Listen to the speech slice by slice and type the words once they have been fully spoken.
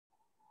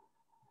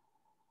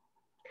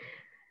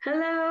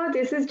Hello,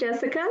 this is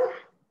Jessica,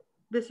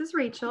 This is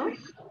Rachel.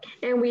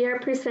 and we are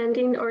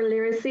presenting our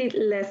literacy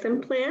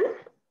lesson plan.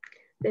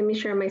 Let me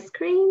share my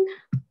screen.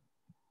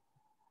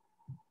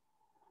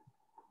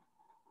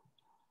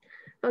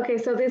 Okay,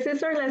 so this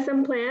is our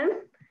lesson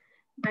plan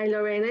by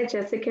Lorena,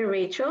 Jessica, and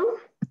Rachel.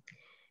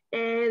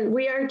 And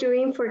we are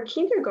doing for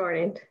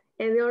kindergarten.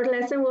 And our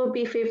lesson will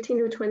be 15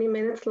 to 20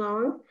 minutes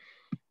long.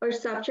 Our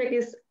subject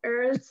is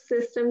Earth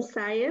System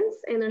Science,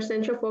 and our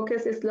central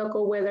focus is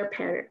local weather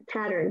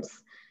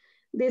patterns.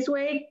 This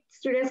way,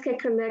 students can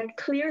connect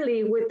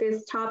clearly with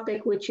this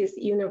topic, which is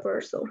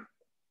universal.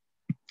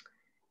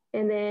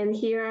 And then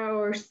here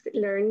are our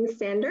learning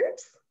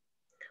standards,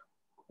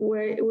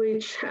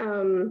 which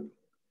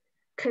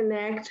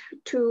connect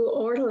to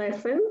our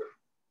lesson.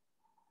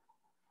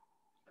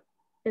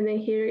 And then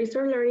here is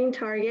our learning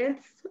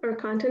targets, our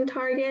content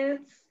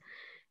targets.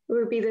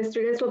 Will be the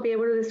students will be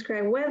able to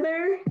describe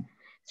weather.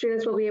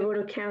 Students will be able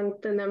to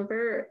count the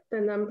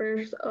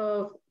numbers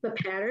of the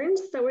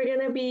patterns that we're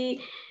going to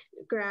be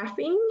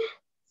graphing.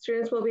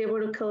 Students will be able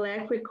to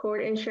collect,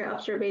 record, and share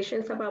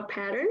observations about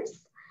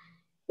patterns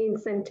in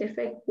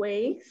scientific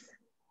ways.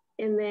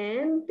 And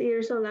then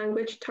there's our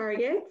language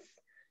targets.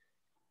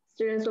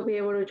 Students will be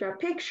able to draw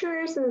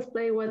pictures and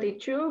display what they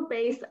drew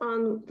based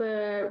on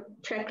the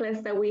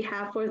checklist that we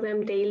have for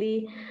them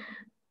daily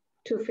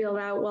to fill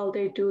out while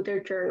they do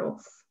their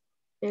journals.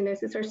 And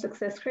this is our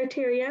success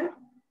criteria.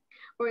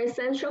 Our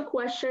essential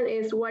question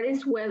is, what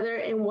is weather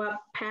and what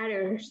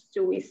patterns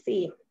do we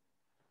see?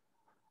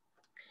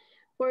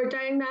 For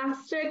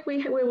diagnostic,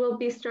 we will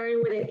be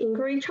starting with an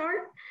inquiry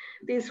chart.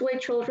 This way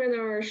children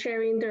are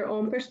sharing their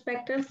own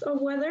perspectives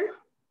of weather.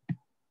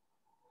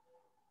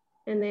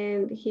 And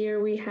then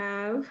here we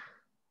have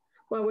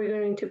what we're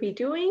going to be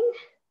doing.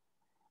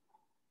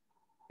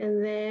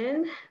 And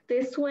then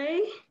this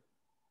way,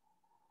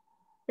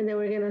 and then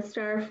we're going to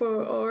start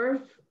for our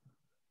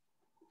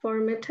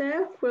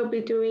formative. We'll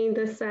be doing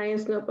the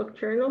science notebook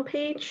journal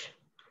page.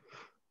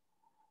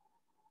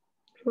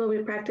 We'll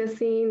be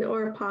practicing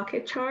our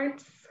pocket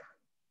charts.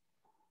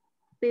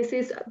 This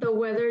is the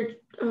weather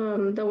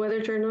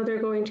journal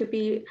they're going to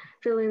be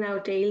filling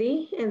out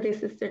daily, and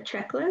this is the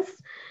checklist.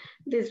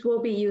 This will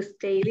be used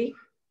daily.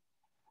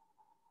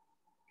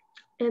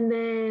 And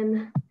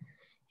then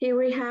here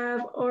we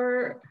have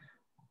our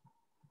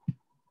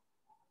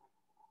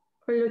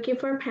we're looking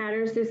for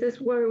patterns. This is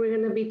what we're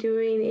going to be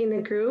doing in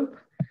a group.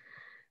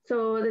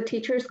 So the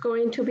teacher is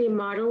going to be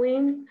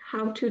modeling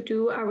how to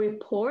do a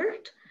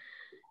report.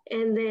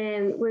 And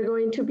then we're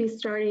going to be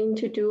starting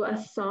to do a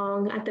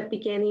song at the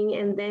beginning,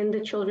 and then the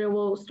children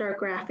will start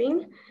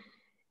graphing.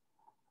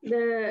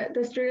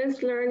 The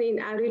students learn in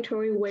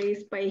auditory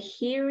ways by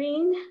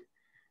hearing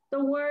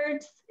the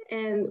words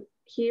and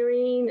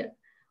hearing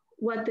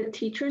what the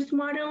teacher's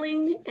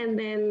modeling, and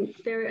then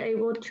they're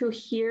able to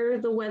hear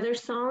the weather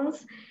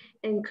songs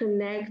and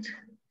connect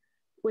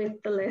with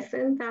the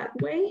lesson that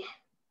way.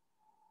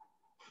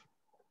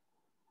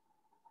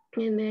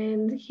 And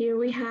then here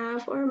we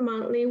have our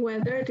monthly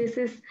weather. This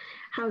is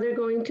how they're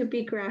going to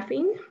be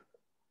graphing.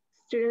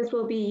 Students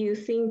will be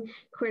using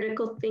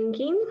critical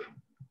thinking.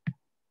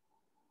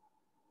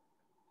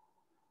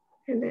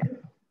 And then,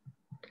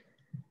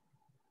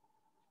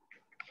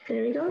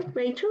 there we go,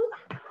 Rachel.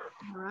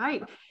 All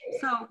right,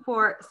 so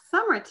for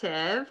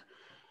summative,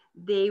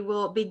 they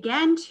will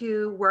begin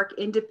to work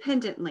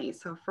independently.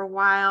 So for a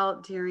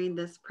while during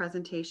this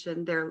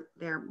presentation,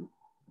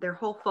 their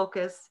whole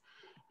focus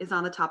is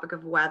on the topic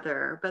of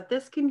weather, but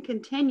this can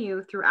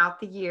continue throughout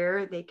the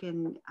year. They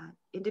can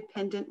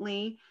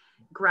independently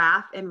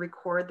graph and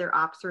record their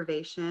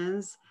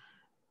observations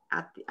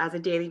as a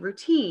daily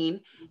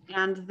routine,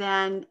 and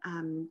then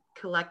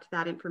collect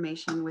that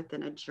information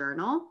within a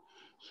journal.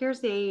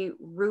 Here's a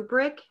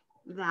rubric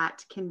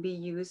that can be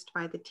used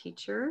by the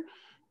teacher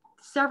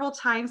several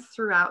times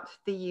throughout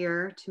the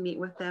year to meet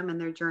with them in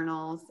their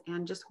journals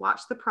and just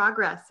watch the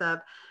progress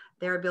of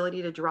their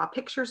ability to draw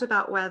pictures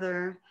about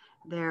weather,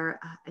 their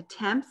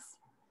attempts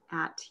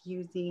at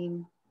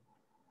using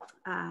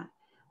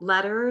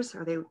letters.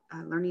 Are they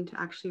learning to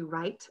actually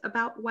write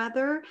about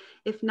weather?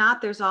 If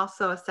not, there's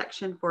also a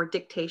section for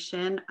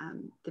dictation.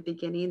 The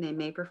beginning, they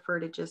may prefer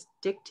to just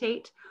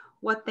dictate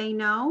what they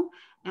know,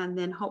 and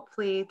then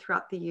hopefully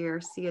throughout the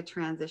year see a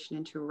transition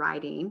into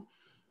writing.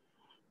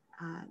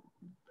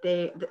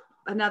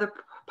 Another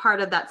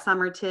part of that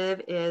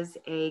summative is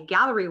a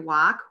gallery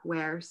walk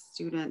where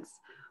students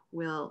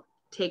will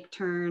take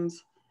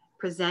turns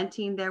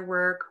presenting their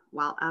work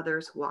while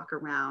others walk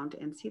around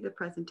and see the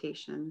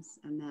presentations,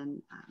 and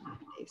then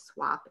they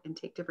swap and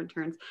take different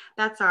turns.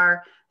 That's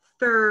our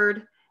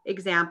third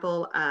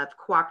example of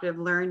cooperative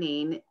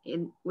learning.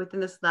 Within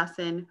this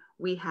lesson,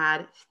 we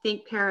had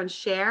think, pair, and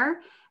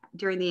share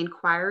during the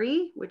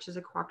inquiry, which is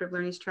a cooperative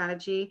learning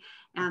strategy.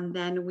 And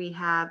then we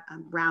have a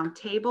round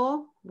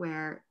table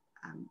where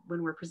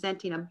when we're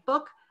presenting a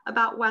book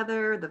about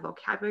weather, the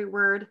vocabulary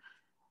word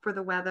for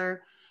the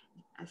weather,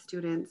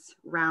 students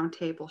round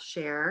table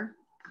share,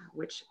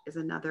 which is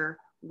another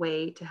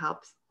way to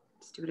help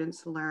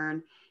students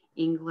learn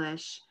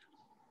English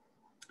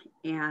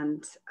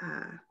and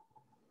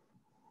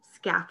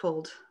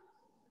scaffold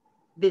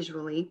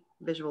visually,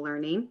 visual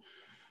learning.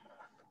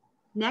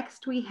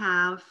 Next we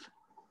have,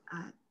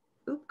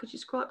 could you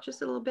scroll up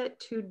just a little bit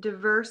to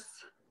diverse,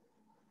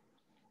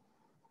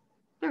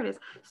 there it is,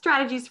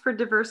 strategies for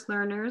diverse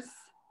learners.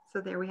 So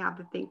there we have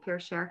the Think, Pair,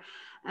 Share.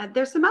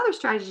 There's some other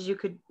strategies you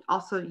could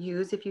also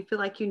use if you feel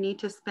like you need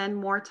to spend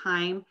more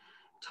time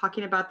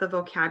talking about the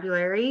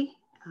vocabulary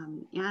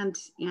and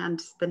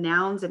the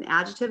nouns and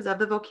adjectives of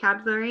the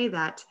vocabulary.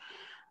 That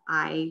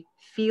I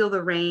feel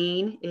the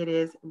rain, it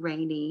is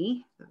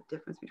rainy. The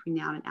difference between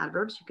noun and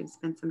adverbs, you can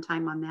spend some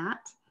time on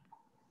that.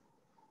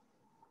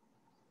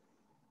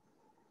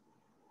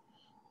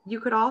 You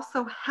could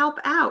also help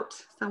out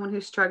someone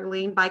who's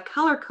struggling by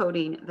color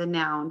coding the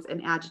nouns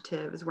and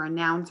adjectives, where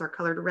nouns are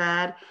colored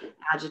red,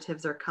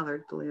 adjectives are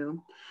colored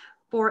blue.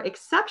 For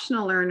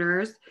exceptional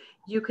learners,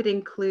 you could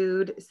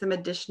include some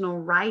additional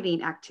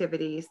writing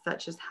activities,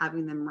 such as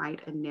having them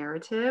write a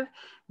narrative,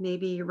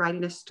 maybe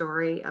writing a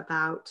story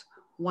about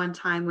one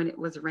time when it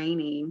was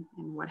raining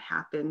and what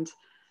happened,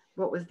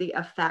 what was the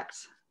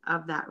effect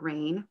of that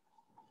rain.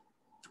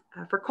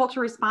 For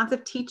culture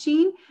responsive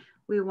teaching,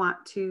 we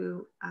want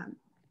to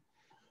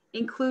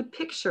include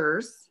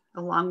pictures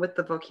along with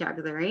the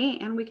vocabulary,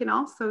 and we can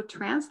also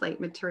translate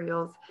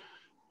materials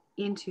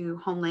into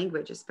home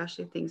language,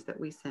 especially things that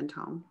we send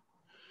home.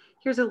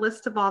 Here's a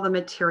list of all the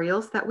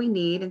materials that we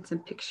need and some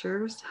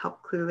pictures to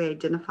help clearly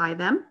identify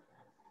them.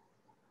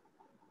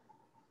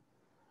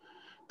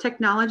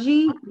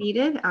 Technology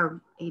needed,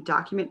 a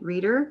document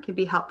reader can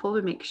be helpful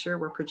to make sure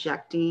we're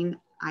projecting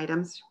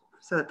items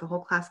so that the whole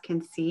class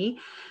can see.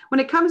 When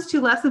it comes to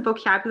lesson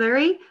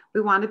vocabulary,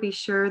 we want to be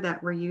sure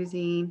that we're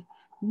using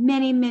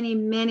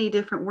many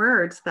different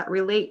words that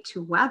relate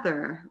to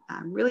weather,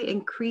 really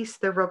increase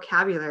their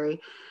vocabulary,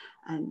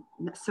 and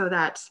so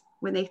that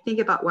when they think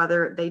about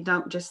weather, they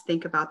don't just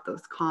think about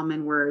those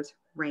common words,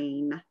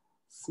 rain,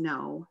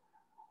 snow,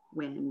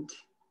 wind,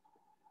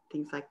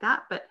 things like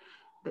that, but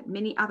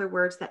many other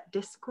words that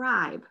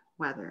describe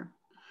weather.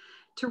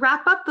 To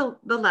wrap up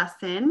the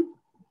lesson,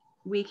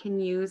 we can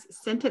use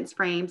sentence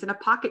frames and a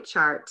pocket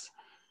chart,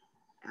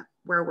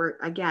 where we're,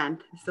 again,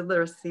 it's a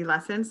literacy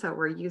lesson, so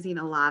we're using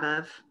a lot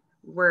of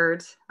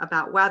words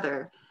about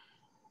weather.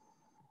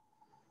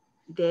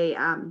 They,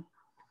 and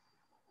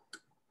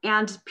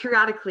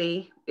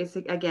periodically, it's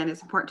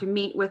important to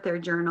meet with their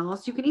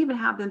journals. You can even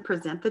have them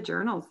present the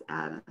journals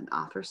at an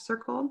author's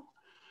circle.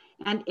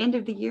 And end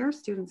of the year,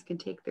 students can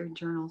take their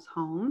journals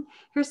home.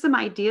 Here's some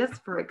ideas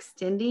for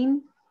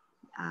extending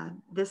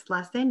this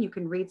lesson. You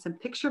can read some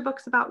picture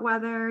books about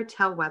weather,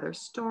 tell weather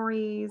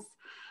stories,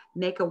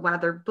 make a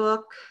weather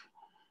book,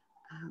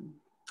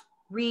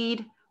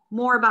 read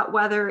more about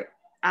weather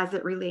as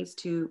it relates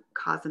to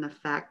cause and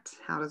effect.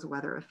 How does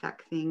weather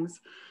affect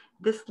things?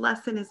 This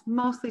lesson is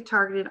mostly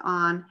targeted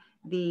on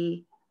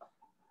the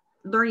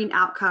learning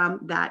outcome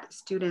that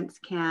students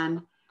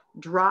can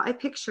draw a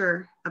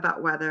picture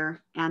about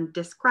weather and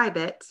describe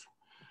it,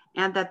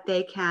 and that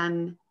they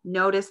can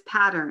notice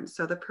patterns.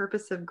 So the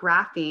purpose of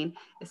graphing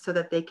is so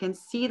that they can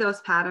see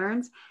those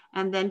patterns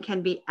and then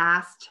can be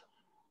asked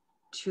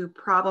to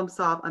problem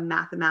solve a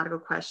mathematical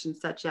question,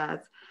 such as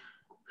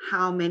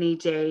how many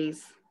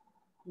days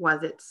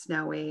was it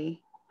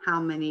snowy? How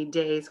many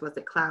days was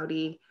it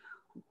cloudy?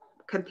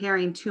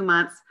 Comparing 2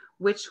 months,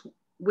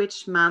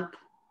 which month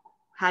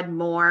had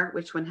more,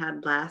 which one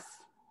had less?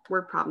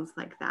 Word problems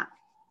like that.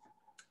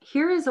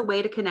 Here is a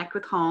way to connect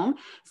with home,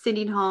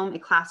 sending home a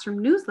classroom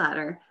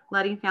newsletter,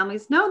 letting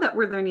families know that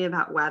we're learning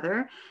about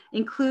weather.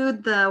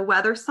 Include the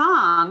weather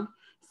song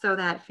so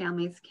that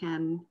families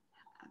can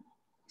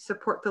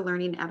support the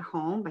learning at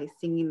home by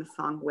singing the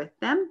song with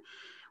them.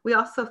 We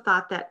also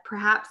thought that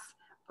perhaps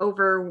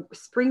over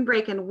spring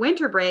break and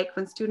winter break,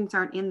 when students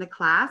aren't in the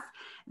class,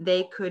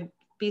 they could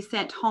be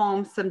sent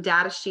home some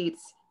data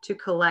sheets to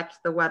collect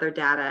the weather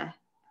data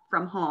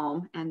from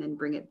home and then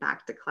bring it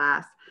back to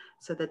class,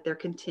 so that they're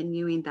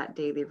continuing that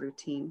daily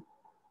routine.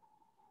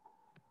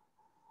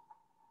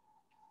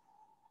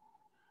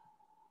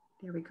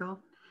 There we go.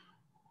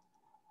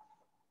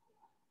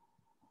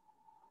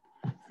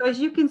 So as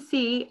you can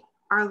see,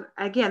 our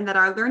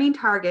learning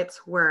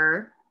targets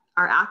were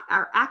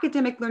our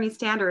academic learning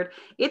standard.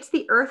 It's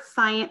the Earth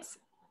Science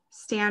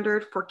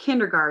Standard for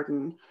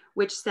kindergarten,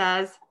 which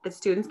says that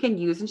students can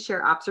use and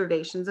share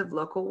observations of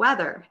local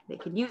weather. They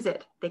can use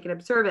it, they can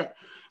observe it,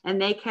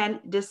 and they can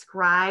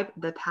describe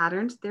the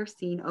patterns they're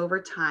seeing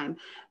over time.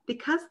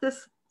 Because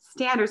this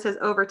standard says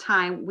over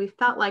time, we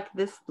felt like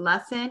this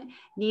lesson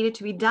needed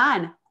to be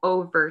done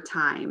over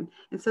time.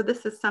 And so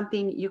this is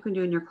something you can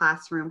do in your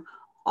classroom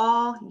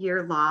all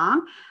year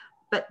long,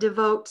 but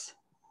devote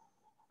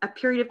a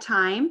period of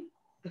time,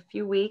 a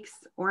few weeks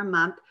or a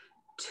month,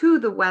 to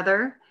the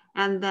weather,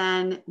 and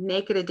then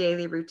make it a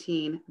daily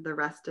routine the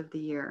rest of the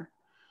year.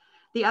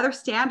 The other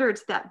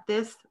standards that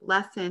this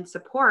lesson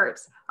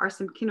supports are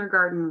some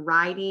kindergarten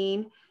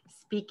writing,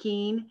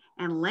 speaking,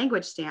 and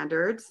language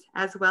standards,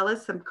 as well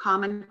as some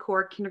Common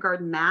Core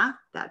kindergarten math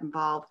that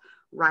involve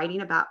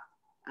writing about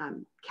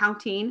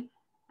counting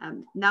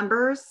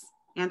numbers,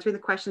 answering the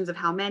questions of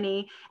how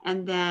many,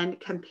 and then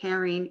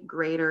comparing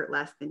greater,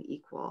 less than,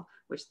 equal,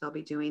 which they'll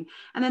be doing.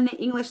 And then the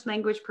English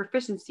language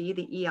proficiency,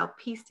 the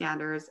ELP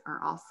standards,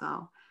 are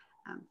also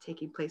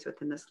taking place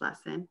within this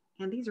lesson.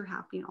 And these are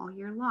happening all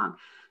year long.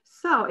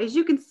 So as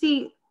you can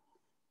see,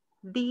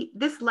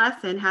 this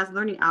lesson has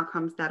learning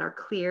outcomes that are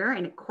clear,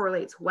 and it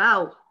correlates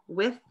well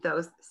with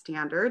those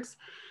standards.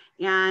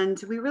 And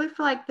we really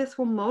feel like this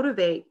will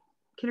motivate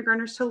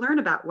kindergartners to learn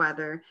about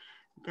weather,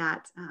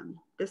 that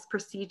this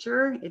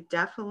procedure, it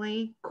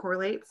definitely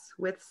correlates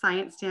with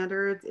science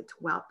standards. It's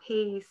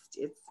well-paced,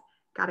 it's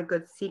got a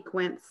good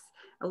sequence,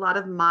 a lot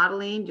of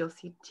modeling. You'll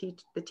see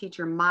the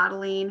teacher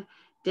modeling,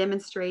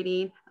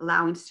 demonstrating,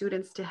 allowing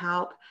students to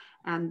help,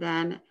 and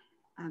then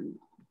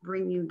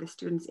bringing the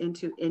students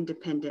into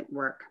independent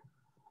work.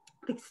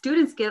 The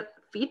students get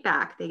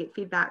feedback. They get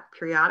feedback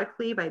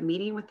periodically by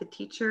meeting with the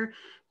teacher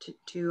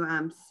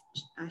to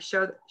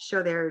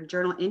show their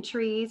journal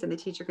entries, and the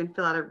teacher can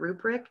fill out a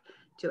rubric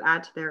to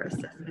add to their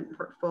assessment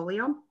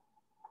portfolio.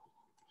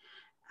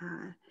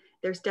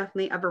 There's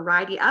definitely a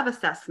variety of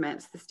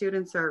assessments. The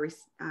students are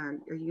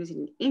using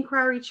an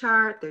inquiry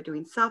chart, they're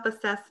doing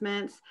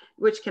self-assessments,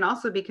 which can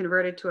also be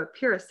converted to a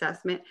peer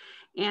assessment,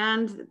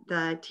 and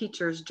the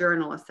teacher's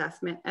journal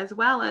assessment, as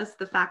well as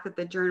the fact that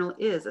the journal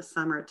is a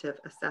summative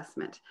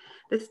assessment.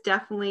 This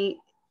definitely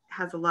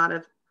has a lot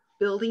of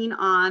building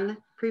on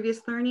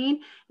previous learning,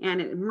 and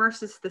it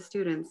immerses the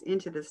students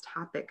into this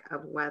topic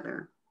of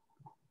weather.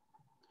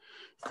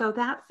 So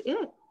that's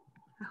it.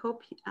 I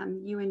hope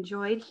you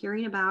enjoyed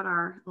hearing about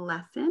our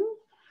lesson,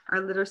 our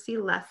literacy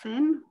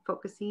lesson,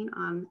 focusing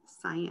on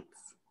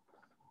science.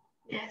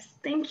 Yes,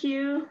 thank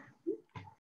you.